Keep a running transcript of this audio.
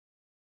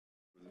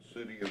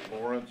City of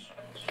Lawrence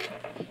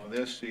on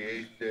this, the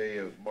 8th day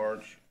of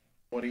March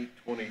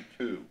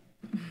 2022.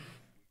 We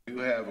do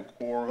have a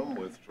quorum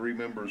with 3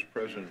 members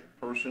present in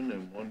person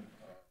and 1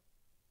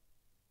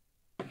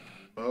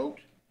 remote.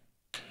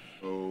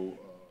 So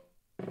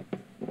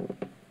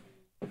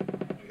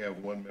we have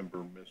 1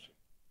 member missing.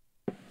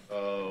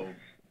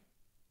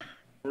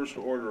 First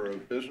order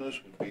of business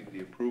would be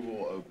the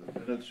approval of the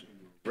minutes of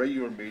the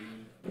regular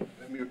meeting of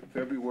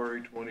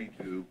February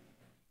 22,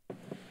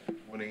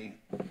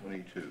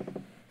 2022.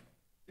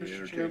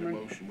 Entertain a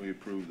motion, we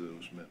approve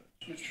those minutes.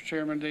 Mr.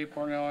 Chairman, Dave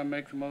Parnell, I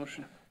make the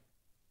motion.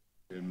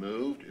 Been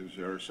moved. Is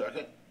there a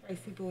second?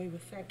 Tracy Boyd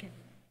was second.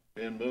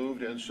 Been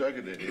moved and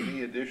seconded.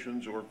 Any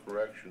additions or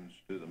corrections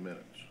to the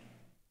minutes?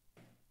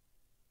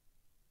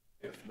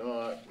 If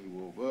not, we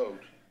will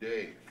vote.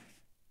 Dave?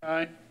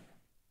 Aye.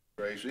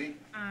 Tracy?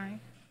 Aye.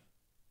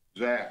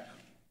 Zach?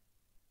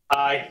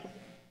 Aye.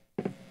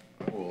 I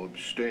will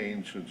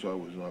abstain since I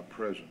was not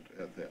present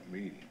at that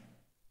meeting.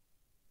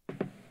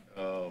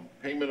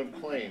 Payment of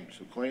claims.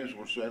 The claims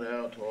were sent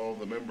out to all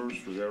the members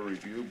for their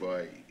review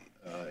by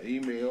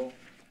email.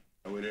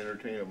 I would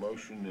entertain a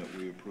motion that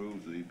we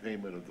approve the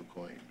payment of the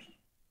claims.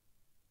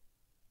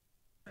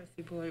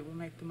 Tracy Boyd will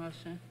make the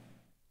motion.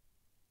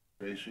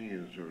 Tracy,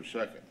 is there a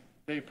second?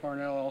 Dave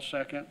Parnell, I'll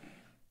second.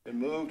 Been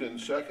moved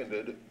and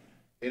seconded.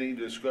 Any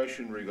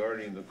discussion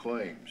regarding the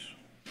claims?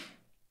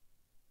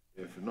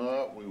 If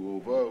not, we will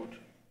vote.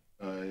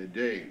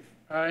 Dave?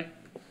 Aye.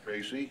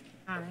 Tracy?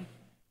 Aye.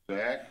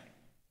 Zach?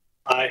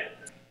 Aye.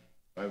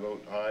 I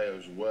vote aye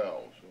as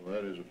well, so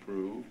that is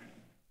approved.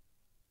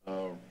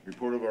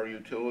 Report of our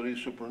utility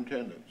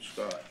superintendent,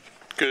 Scott.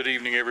 Good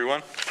evening,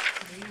 everyone.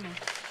 Good evening.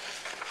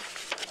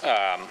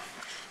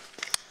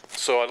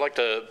 So I'd like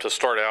to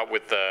start out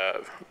with,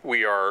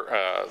 we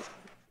are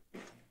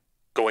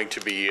going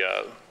to be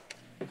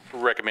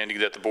recommending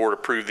that the board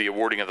approve the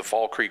awarding of the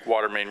Fall Creek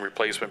Water Main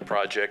Replacement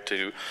Project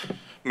to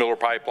Miller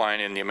Pipeline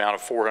in the amount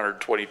of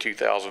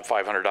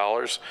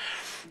 $422,500.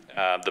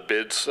 The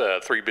bids,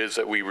 3 bids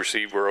that we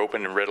received were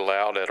opened and read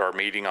aloud at our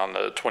meeting on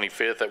the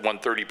 25th at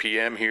 1:30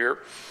 p.m. here.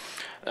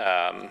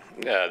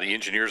 The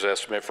engineer's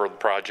estimate for the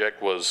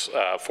project was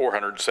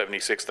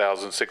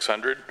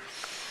 $476,600.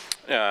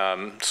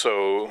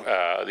 So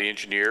the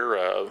engineer,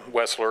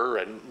 Wessler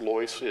and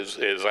Lois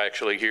is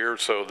actually here.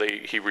 So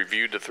he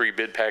reviewed the 3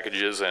 bid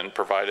packages and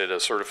provided a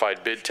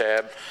certified bid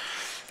tab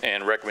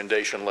and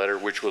recommendation letter,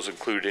 which was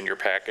included in your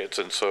packets.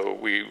 And so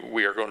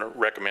we are going to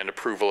recommend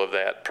approval of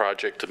that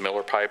project to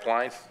Miller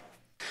Pipeline.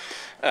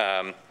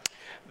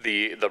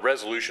 The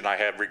resolution I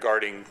have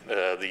regarding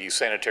the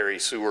sanitary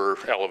sewer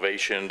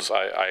elevations,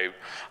 I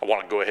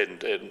want to go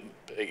ahead and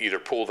either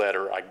pull that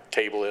or I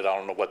table it. I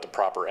don't know what the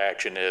proper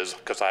action is,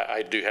 because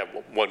I do have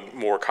one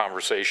more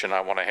conversation I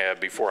want to have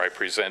before I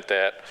present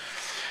that.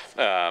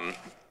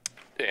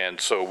 And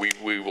so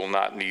we will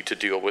not need to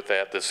deal with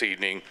that this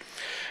evening.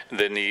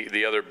 Then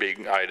the other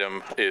big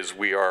item is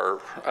we are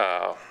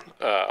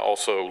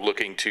also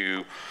looking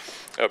to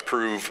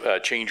approve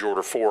change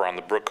order 4 on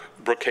the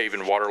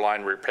Brookhaven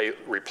Waterline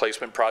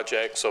Replacement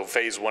Project. So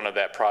phase 1 of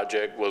that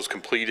project was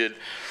completed.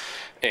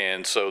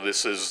 And so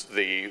this is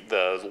the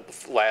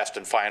last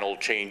and final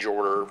change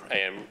order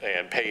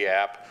and pay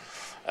app.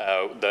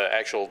 The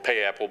actual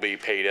pay app will be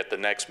paid at the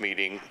next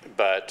meeting,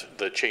 but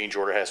the change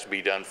order has to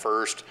be done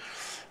first.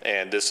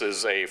 And this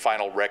is a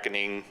final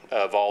reckoning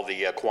of all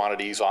the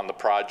quantities on the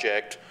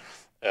project,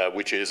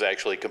 which is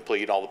actually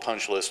complete. All the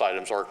punch list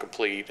items are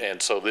complete. And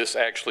so this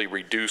actually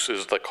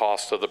reduces the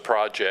cost of the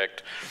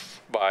project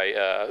by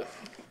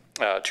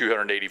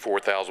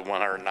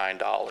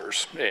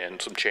 $284,109 and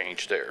some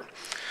change there.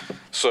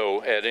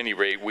 So at any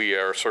rate, we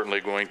are certainly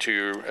going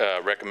to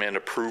recommend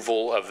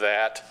approval of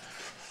that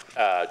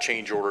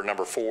change order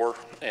number 4,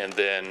 and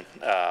then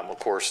of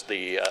course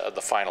the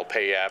final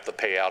pay app, the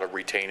payout of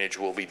retainage,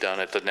 will be done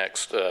at the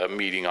next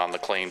meeting on the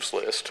claims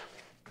list.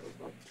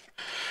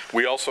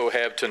 We also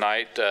have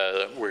tonight,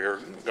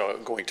 we're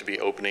going to be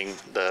opening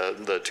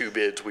the 2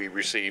 bids we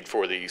received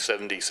for the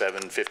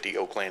 7750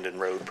 Oaklandon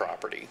Road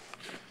property.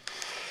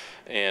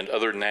 And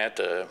other than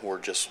that, we're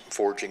just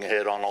forging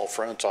ahead on all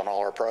fronts on all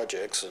our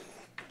projects.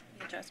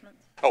 Adjustments.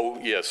 Oh,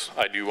 yes,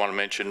 I do want to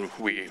mention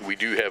we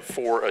do have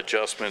 4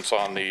 adjustments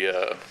on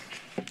the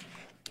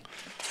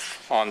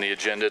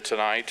agenda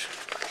tonight.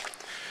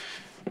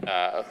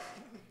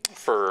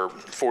 For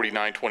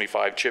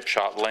 4925 Chip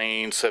Shot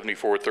Lane,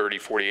 7430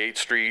 48th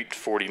Street,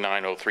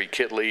 4903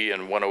 Kitley,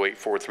 and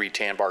 10843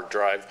 Tanbark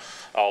Drive.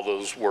 All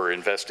those were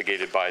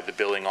investigated by the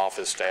billing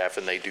office staff,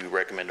 and they do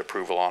recommend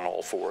approval on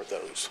all 4 of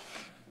those.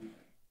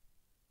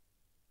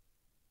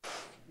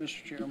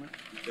 Mr. Chairman.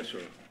 Yes,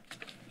 sir.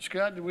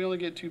 Scott, did we only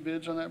get 2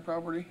 bids on that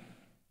property?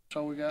 That's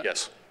all we got?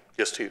 Yes,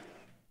 yes, 2.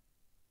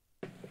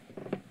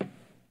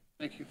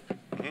 Thank you.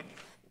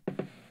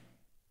 Mm-hmm.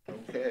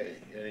 Okay,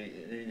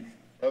 any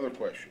other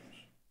questions?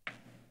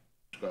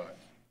 Scott?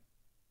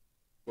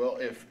 Well,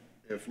 if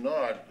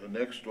not, the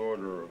next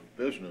order of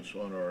business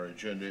on our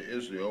agenda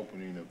is the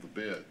opening of the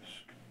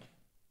bids.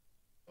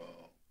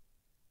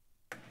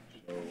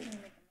 So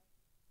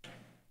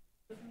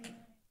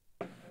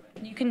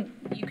You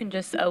can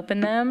just open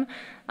them.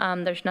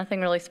 There's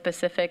nothing really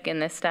specific in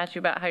this statute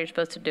about how you're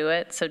supposed to do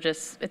it. So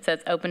just, it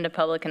says open to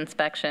public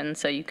inspection.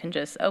 So you can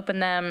just open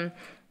them,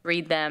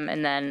 read them,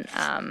 and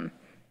then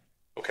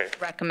Okay.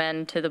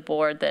 recommend to the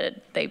board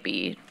that they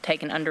be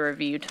taken under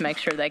review to make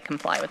sure they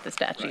comply with the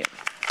statute.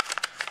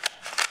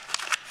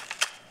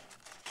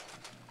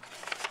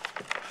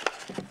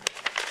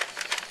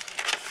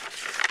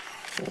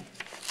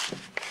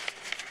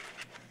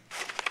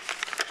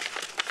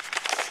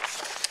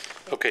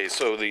 Okay,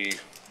 so the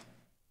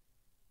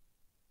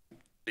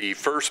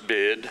first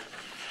bid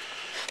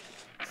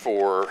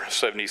for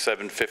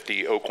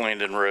 7750 Oak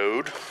Landon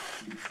Road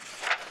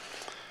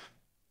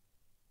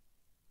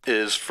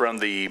is from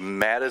the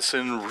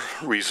Madison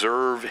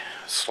Reserve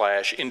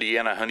 /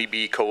 Indiana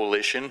Honeybee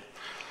Coalition.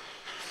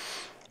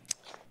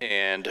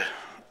 And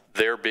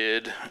their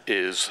bid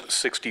is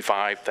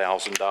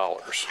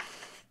 $65,000.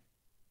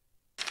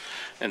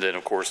 And then,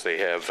 of course, they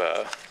have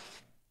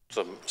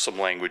some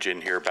language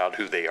in here about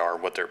who they are,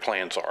 what their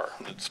plans are,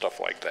 and stuff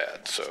like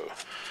that. So,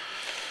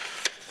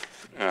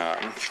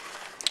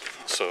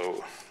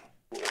 so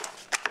we'll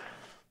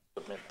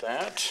submit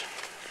that.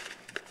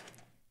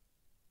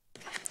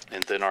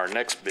 And then our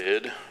next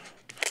bid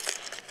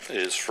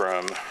is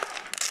from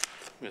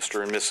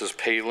Mr. and Mrs.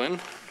 Palin.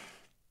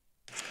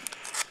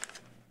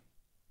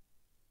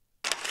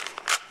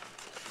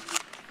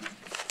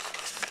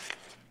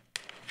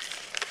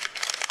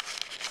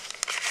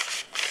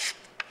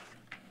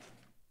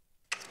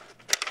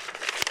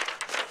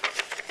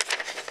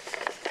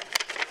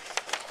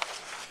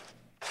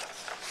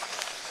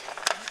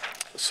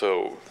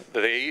 So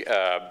they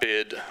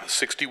bid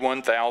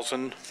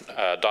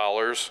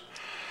 $61,000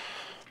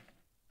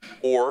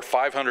 or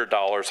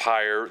 $500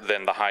 higher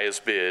than the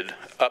highest bid,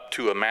 up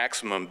to a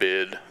maximum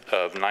bid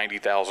of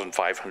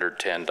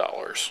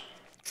 $90,510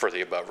 for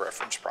the above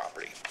referenced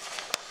property.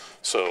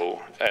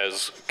 So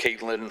as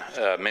Caitlin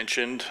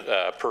mentioned,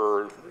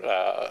 per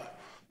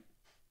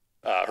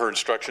her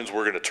instructions,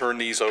 we're going to turn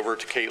these over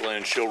to Caitlin,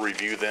 and she'll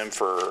review them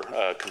for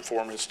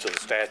conformance to the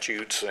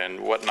statutes and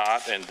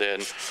whatnot, and then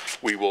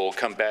we will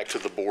come back to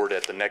the board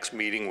at the next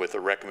meeting with a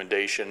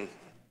recommendation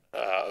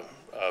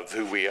of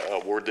who we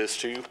award this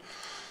to,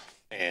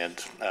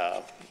 and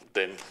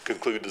then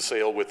conclude the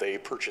sale with a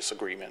purchase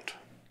agreement.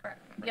 Correct.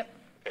 Yep.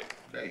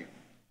 Okay.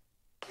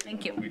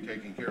 Thank you. We'll be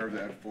taking care of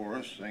that for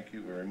us. Thank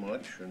you very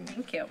much, and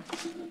Thank you.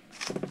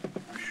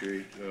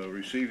 appreciate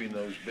receiving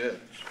those bids.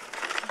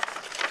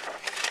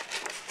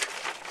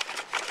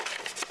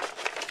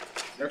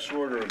 Next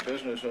order of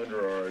business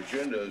under our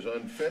agenda is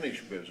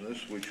unfinished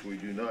business, which we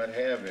do not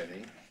have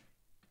any.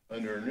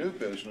 Under new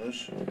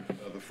business,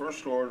 the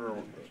first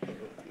item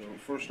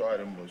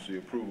was the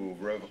approval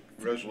of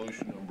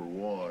resolution number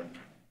 1,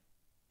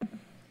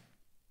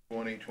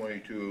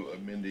 2022,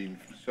 amending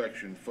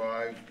section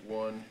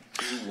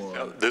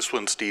 5121. This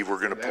one, Steve, we're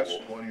going to That's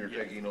pull. the one you're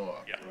taking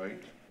off, Yeah. right?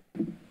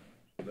 So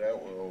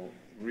that will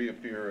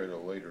reappear at a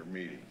later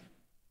meeting.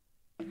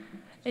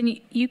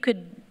 And you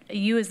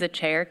as the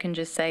chair can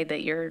just say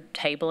that you're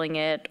tabling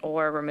it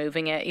or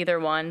removing it, either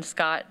one.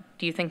 Scott,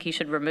 do you think you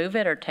should remove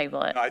it or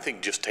table it? I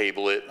think just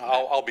table it.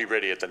 I'll be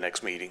ready at the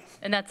next meeting.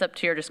 And that's up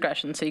to your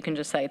discretion, so you can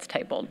just say it's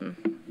tabled and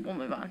we'll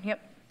move on.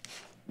 Yep.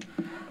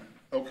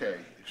 Okay,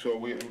 so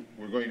we're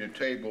going to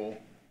table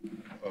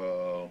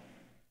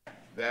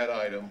that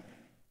item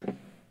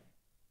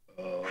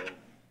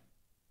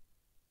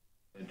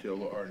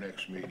until our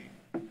next meeting.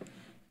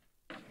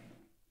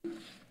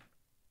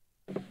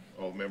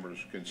 All members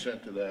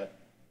consent to that?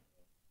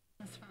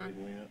 That's fine.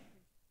 Edwina?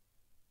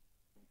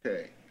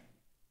 Okay.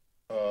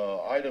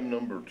 Item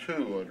number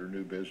 2 under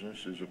new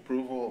business is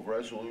approval of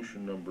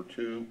resolution number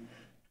 2,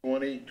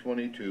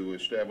 2022,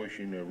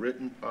 establishing a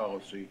written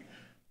policy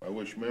by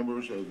which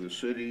members of the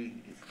City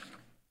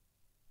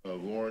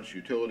of Lawrence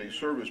Utility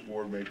Service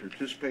Board may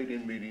participate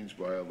in meetings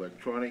by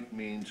electronic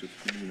means of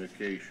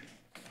communication.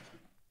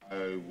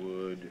 I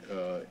would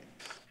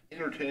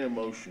entertain a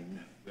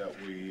motion that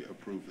we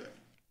approve that.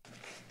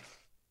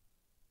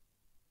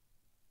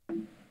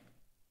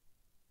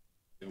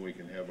 Then we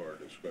can have our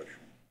discussion.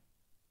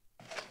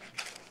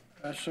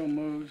 So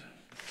moved.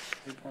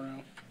 Hey,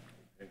 Parnell.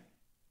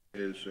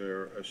 Is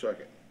there a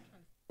second?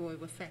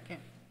 Boyd was second.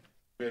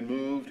 Been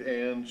moved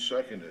and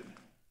seconded.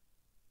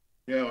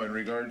 Now, in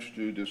regards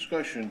to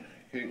discussion,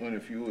 Caitlin,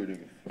 if you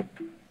would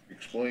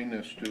explain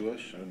this to us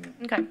and.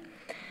 Okay.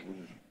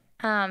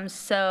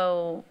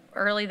 So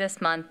early this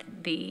month,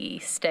 the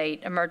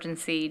state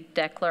emergency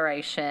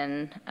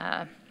declaration,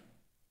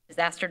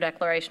 disaster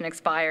declaration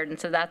expired, and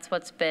so that's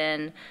what's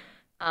been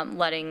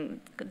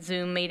letting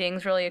Zoom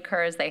meetings really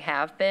occur as they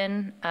have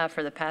been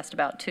for the past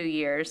about 2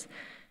 years.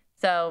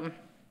 So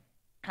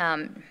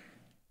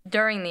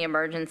during the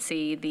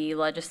emergency, the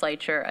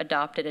legislature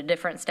adopted a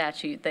different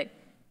statute that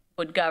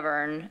would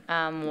govern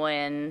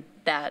when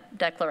that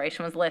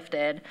declaration was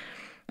lifted,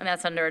 and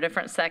that's under a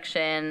different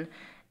section.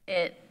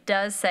 It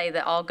does say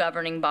that all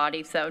governing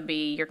bodies, that would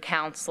be your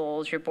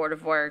councils, your board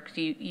of works,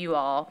 you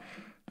all,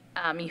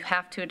 you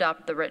have to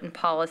adopt the written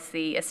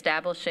policy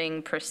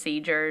establishing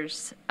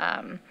procedures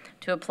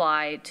to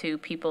apply to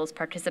people's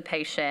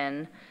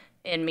participation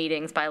in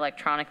meetings by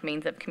electronic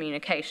means of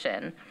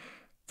communication.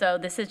 So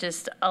this is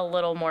just a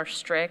little more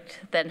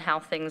strict than how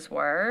things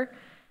were.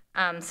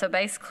 So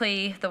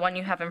basically, the one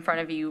you have in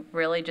front of you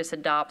really just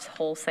adopts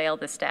wholesale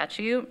the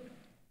statute.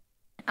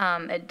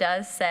 It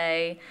does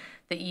say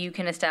that you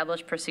can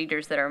establish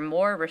procedures that are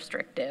more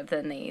restrictive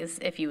than these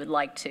if you would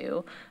like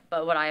to,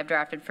 but what I have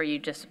drafted for you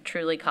just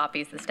truly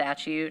copies the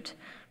statute.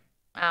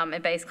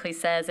 It basically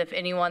says if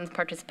anyone's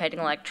participating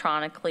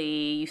electronically,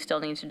 you still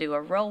need to do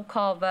a roll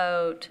call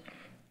vote,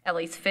 at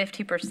least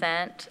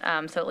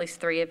 50%, so at least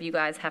 3 of you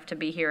guys have to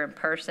be here in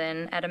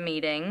person at a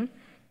meeting.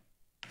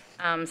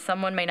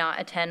 Someone may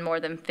not attend more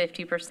than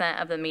 50%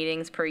 of the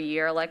meetings per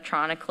year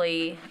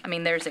electronically. I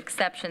mean, there's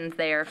exceptions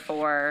there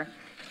for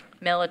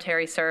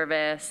military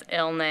service,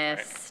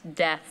 illness,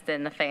 death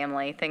in the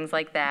family, things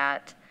like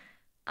that.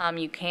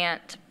 You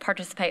can't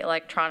participate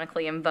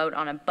electronically and vote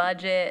on a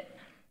budget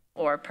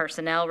or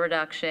personnel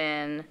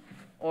reduction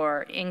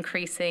or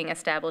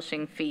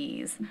establishing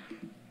fees.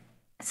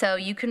 So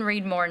you can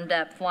read more in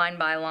depth line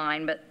by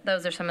line, but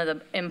those are some of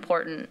the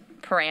important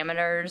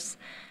parameters.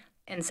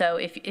 And so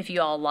if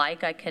you all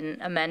like, I can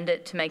amend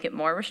it to make it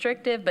more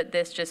restrictive, but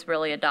this just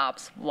really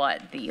adopts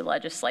what the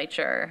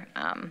legislature,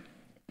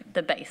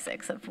 the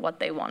basics of what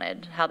they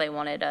wanted, how they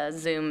wanted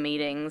Zoom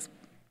meetings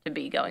to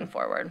be going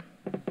forward.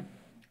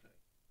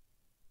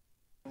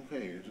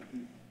 Okay,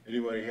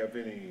 anybody have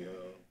any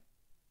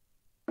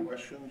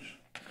questions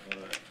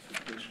at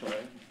this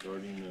time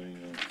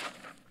regarding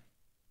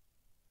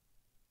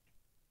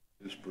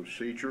this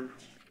procedure?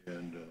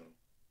 And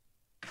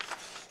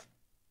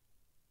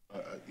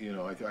you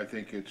know, I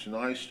think it's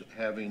nice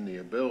having the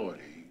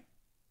ability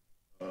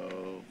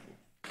for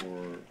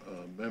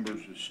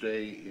members to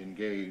stay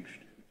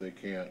engaged if they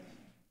can't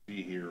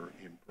be here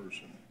in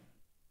person.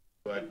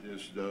 But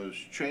this does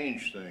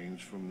change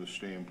things from the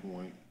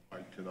standpoint,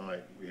 like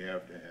tonight, we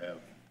have to have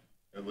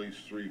at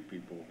least 3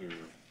 people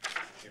here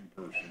in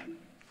person.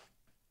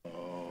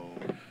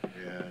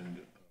 And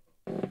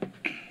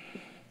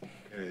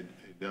it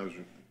does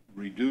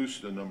reduce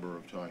the number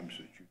of times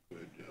that you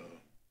could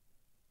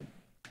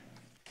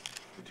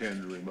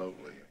attend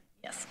remotely.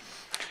 Yes.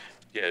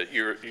 Yeah,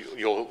 you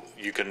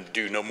can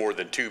do no more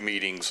than 2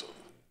 meetings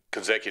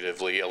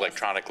consecutively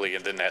electronically,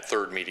 and then that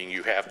 3rd meeting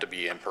you have to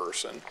be in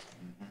person.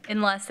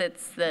 Unless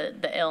it's the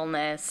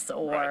illness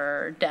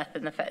or death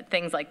in the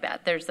things like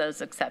that. There's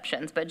those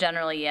exceptions. But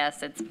generally,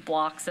 yes, it's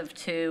blocks of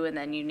 2, and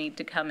then you need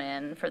to come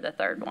in for the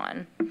 3rd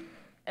one.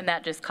 And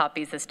that just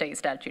copies the state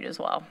statute as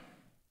well.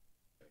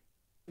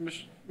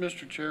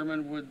 Mr.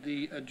 Chairman, would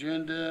the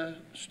agenda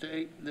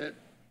state that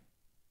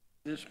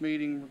this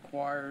meeting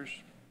requires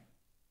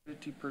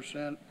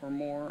 50% or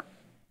more?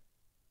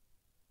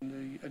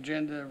 The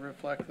agenda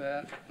reflect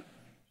that,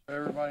 so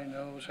everybody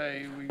knows,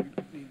 hey, we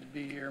need to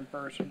be here in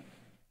person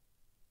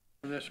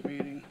for this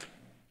meeting.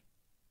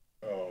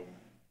 So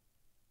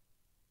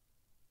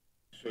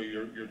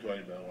you're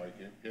talking about like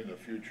in the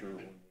future when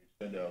we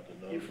send out the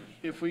notice?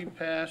 If we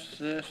pass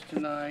this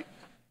tonight,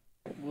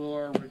 will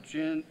our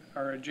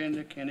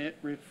agenda, can it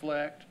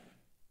reflect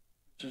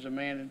this is a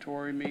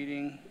mandatory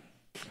meeting?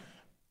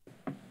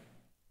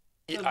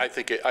 I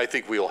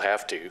think we'll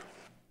have to.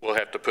 We'll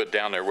have to put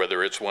down there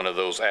whether it's one of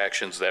those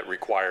actions that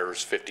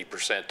requires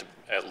 50%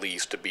 at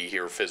least to be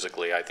here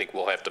physically. I think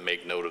we'll have to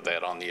make note of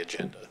that on the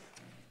agenda.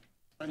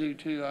 I do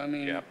too. I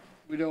mean, Yeah.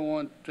 we don't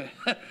want to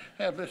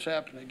have this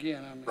happen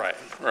again. I mean,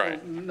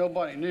 Right.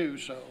 Nobody knew,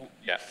 so.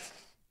 Yeah.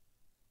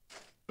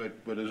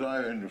 But as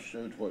I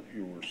understood what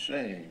you were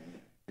saying,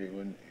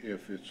 Caitlin,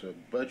 if it's a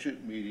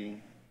budget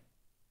meeting,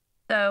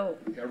 So,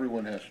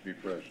 everyone has to be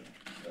present,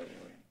 that way.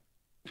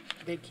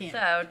 They can't.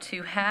 so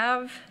to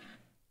have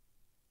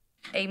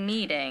a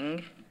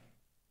meeting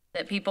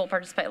that people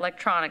participate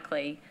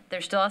electronically,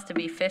 there still has to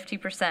be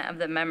 50% of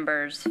the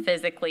members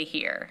physically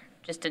here,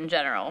 just in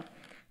general.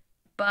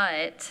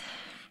 But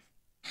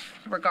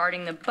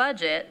regarding the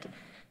budget,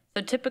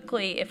 so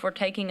typically if we're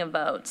taking a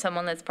vote,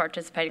 someone that's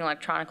participating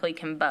electronically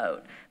can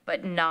vote,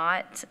 but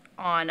not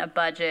on a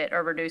budget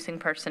or reducing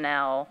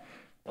personnel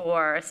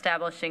or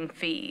establishing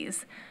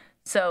fees.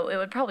 So it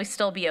would probably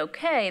still be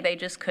okay, they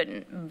just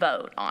couldn't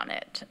vote on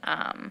it.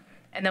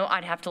 And then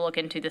I'd have to look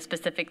into the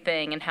specific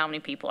thing and how many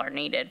people are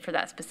needed for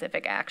that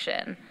specific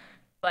action.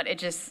 But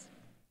it's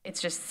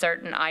just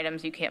certain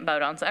items you can't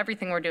vote on. So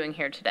everything we're doing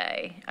here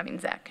today, I mean,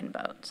 Zach can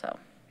vote, so.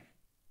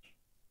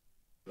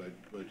 But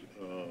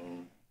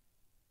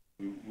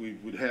we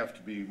would have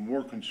to be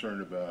more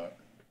concerned about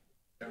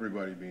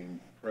everybody being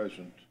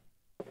present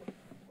or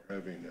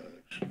having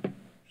an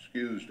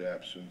excused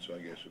absence, I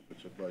guess, if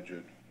it's a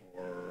budget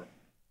or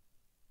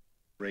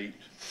rate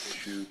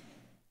issue.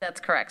 That's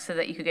correct, so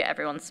that you could get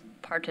everyone's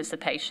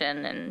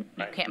participation and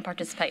you can't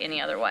participate any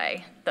other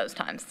way those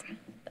times.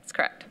 That's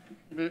correct.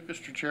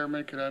 Mr.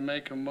 Chairman, could I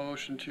make a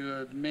motion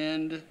to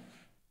amend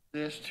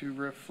this to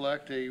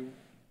reflect a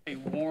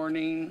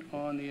warning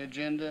on the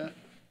agenda?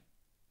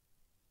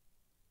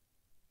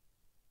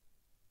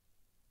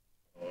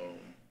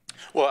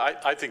 Well,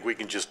 I think we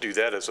can just do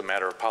that as a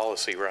matter of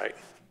policy, right?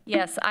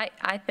 Yes,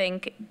 I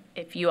think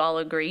if you all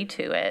agree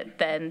to it,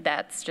 then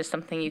that's just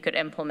something you could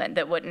implement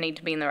that wouldn't need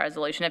to be in the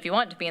resolution. If you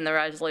want it to be in the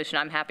resolution,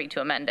 I'm happy to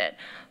amend it.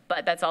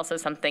 But that's also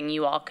something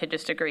you all could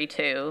just agree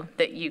to,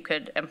 that you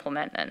could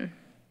implement and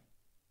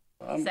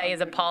say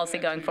as a policy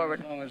going forward.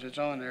 As long as it's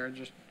on there,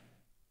 just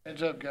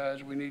heads up,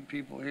 guys, we need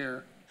people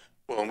here.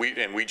 Well,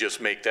 and we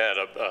just make that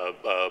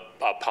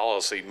a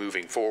policy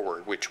moving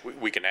forward, which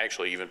we can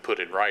actually even put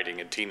in writing,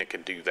 and Tina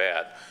can do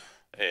that.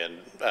 And,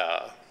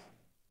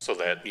 so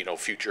that, you know,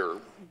 future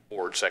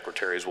board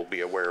secretaries will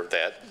be aware of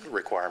that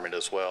requirement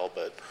as well.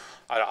 But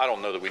I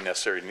don't know that we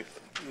necessarily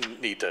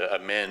need to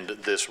amend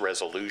this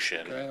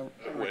resolution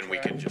when we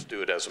can just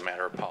do it as a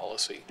matter of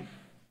policy.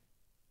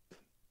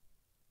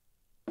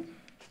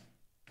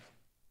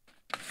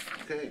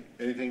 Okay,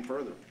 anything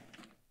further?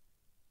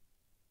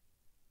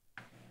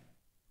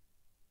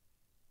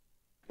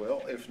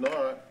 Well, if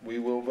not, we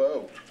will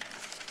vote.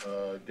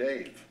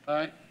 Dave?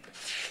 Aye?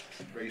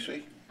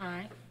 Tracy?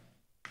 Aye.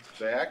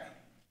 Zach?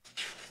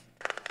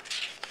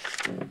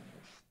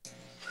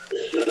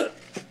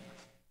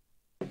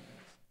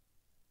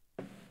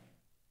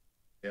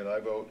 And I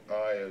vote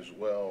aye as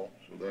well,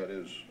 so that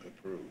is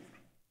approved.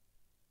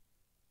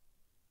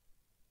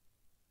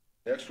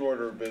 Next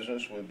order of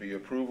business would be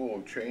approval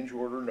of change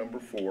order number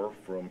 4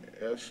 from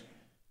SC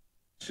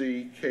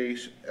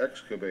Case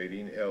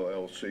Excavating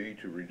LLC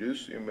to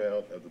reduce the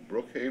amount of the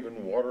Brookhaven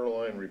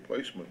Waterline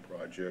Replacement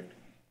Project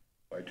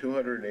by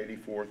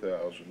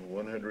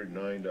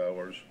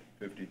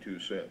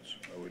 $284,109.52.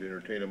 I would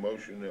entertain a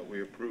motion that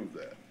we approve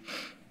that.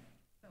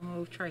 So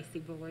move Tracy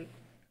Boyd.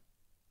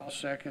 I'll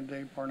second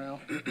Dave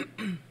Parnell.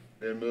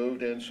 Been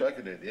moved and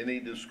seconded. Any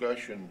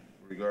discussion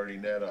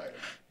regarding that item?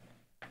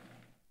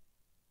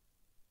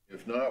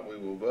 If not, we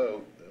will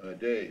vote.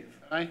 Dave?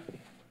 Aye?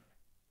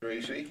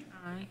 Tracy?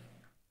 Aye.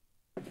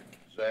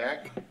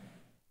 Zach?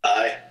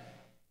 Aye.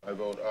 I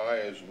vote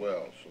aye as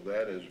well, so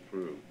that is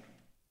approved.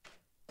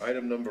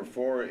 Item number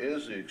 4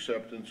 is the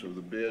acceptance of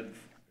the bid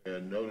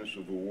and notice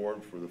of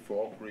award for the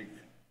Fall Creek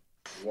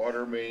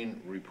Water Main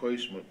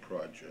Replacement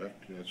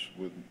Project. That's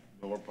with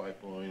Miller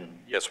Pipeline and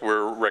Yes,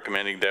 we're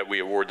recommending that we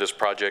award this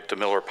project to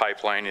Miller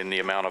Pipeline in the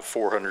amount of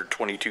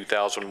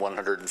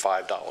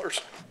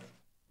 $422,105.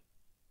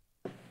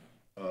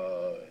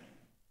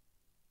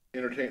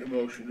 entertain a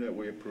motion that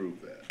we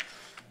approve that.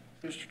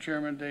 Mr.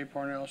 Chairman, Dave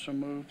Parnell, so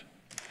moved.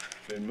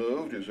 Been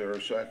moved, is there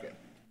a second?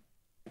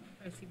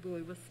 Tracy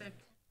Boyd was second.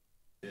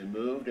 Been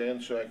moved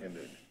and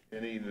seconded.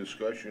 Any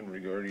discussion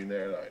regarding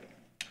that item?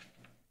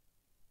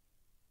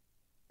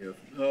 If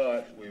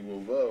not, we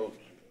will vote.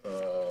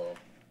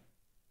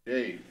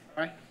 Dave?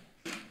 Aye?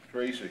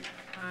 Tracy?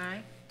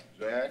 Aye.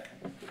 Zach?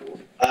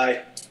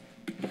 Aye.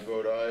 I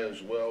vote aye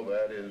as well,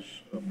 that is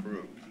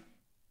approved.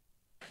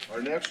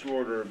 Our next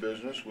order of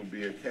business would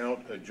be account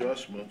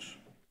adjustments.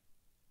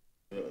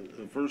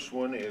 The first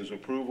one is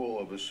approval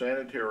of a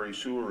sanitary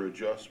sewer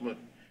adjustment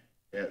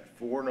at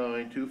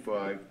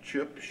 4925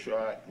 Chip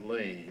Shot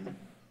Lane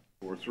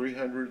for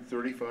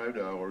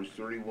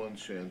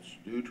 $335.31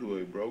 due to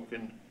a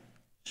broken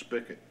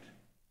spigot.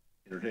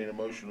 Entertain a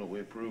motion that we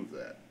approve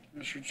that.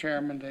 Mr.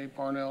 Chairman, Dave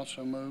Parnell,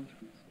 so moved.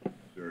 Is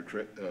there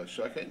a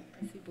second?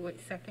 Tracy Boyd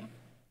second.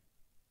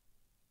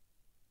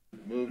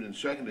 Moved and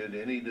seconded.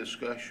 Any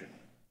discussion?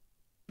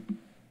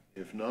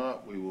 If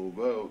not, we will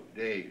vote.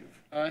 Dave?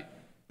 Aye?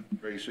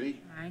 Tracy?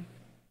 Aye.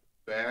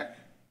 Zach?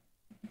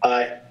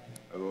 Aye.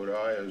 I vote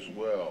aye as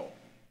well.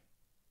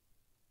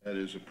 That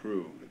is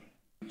approved.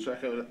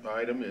 Second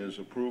item is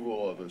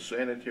approval of a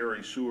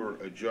sanitary sewer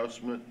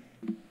adjustment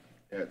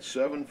at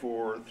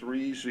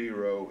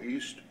 7430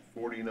 East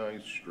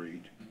 49th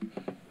Street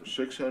for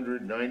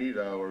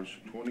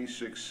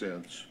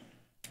 $690.26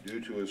 due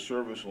to a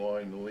service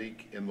line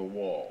leak in the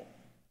wall.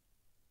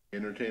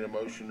 Entertain a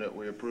motion that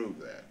we approve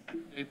that.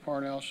 Dave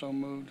Parnell, so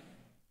moved.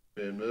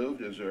 Been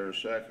moved, is there a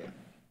second?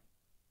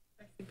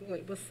 Tracy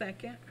Boyd was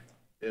second.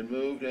 Been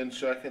moved and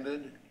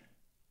seconded.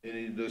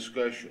 Any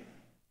discussion?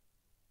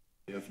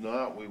 If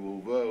not, we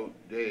will vote.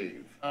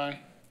 Dave? Aye?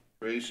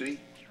 Tracy?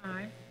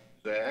 Aye.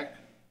 Zach?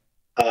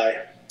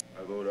 Aye.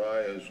 I vote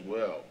aye as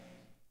well.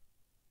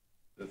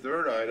 The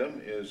third item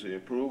is the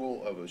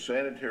approval of a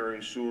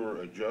sanitary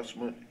sewer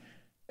adjustment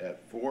at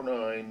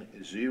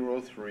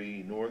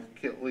 4903 North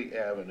Kitley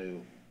Avenue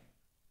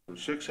for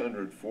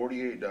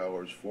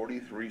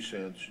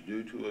 $648.43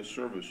 due to a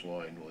service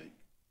line leak.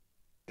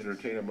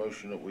 Entertain a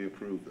motion that we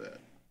approve that.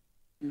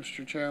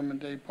 Mr. Chairman,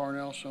 Dave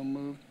Parnell, so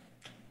moved.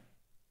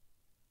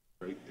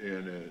 Right,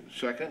 and a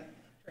second?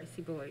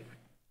 Tracy Boyd.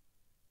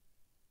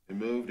 Been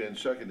moved and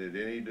seconded.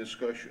 Any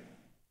discussion?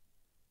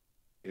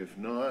 If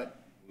not,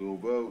 we'll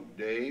vote.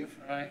 Dave?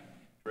 Aye?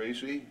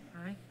 Tracy?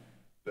 Aye.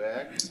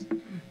 Zach?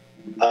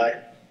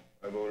 Aye.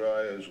 I vote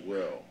aye as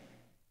well.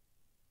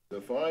 The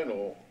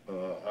final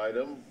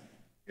item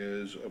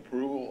is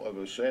approval of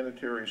a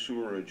sanitary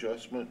sewer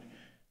adjustment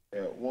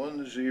at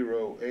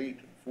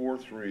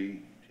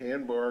 10843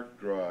 Tanbark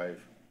Drive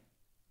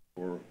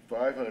for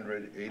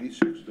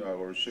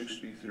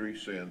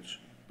 $586.63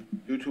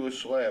 due to a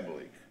slab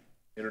leak.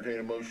 Entertain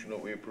a motion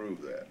that we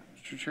approve that.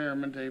 Mr.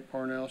 Chairman, Dave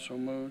Parnell, so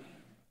moved.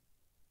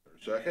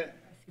 Second?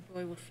 Tracy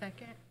Boyd will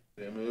second.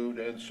 Been moved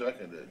and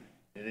seconded.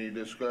 Any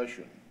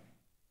discussion?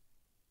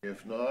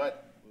 If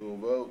not, we'll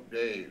vote.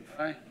 Dave?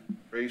 Aye.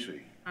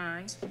 Tracy?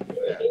 Aye.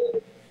 Zach?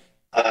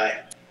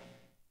 Aye.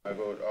 I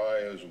vote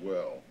aye as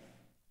well.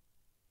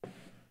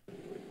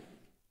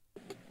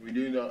 We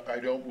do not, I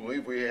don't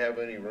believe we have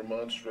any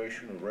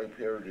remonstration or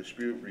ratepayer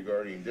dispute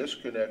regarding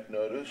disconnect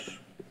notice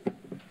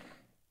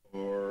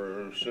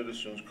or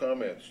citizens'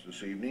 comments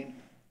this evening.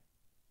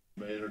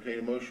 May entertain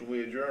a motion,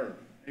 we adjourn.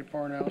 Dave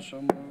Parnell,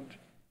 so moved.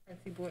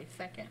 Tracy Boyd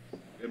second.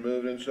 Been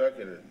moved and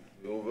seconded.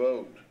 We'll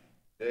vote.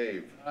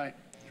 Dave? Aye.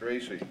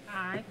 Tracy?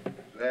 Aye.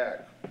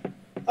 Zach?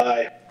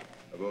 Aye.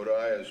 I vote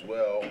aye as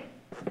well.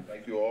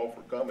 Thank you all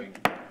for coming.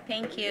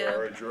 Thank We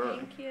are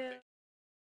adjourned. you.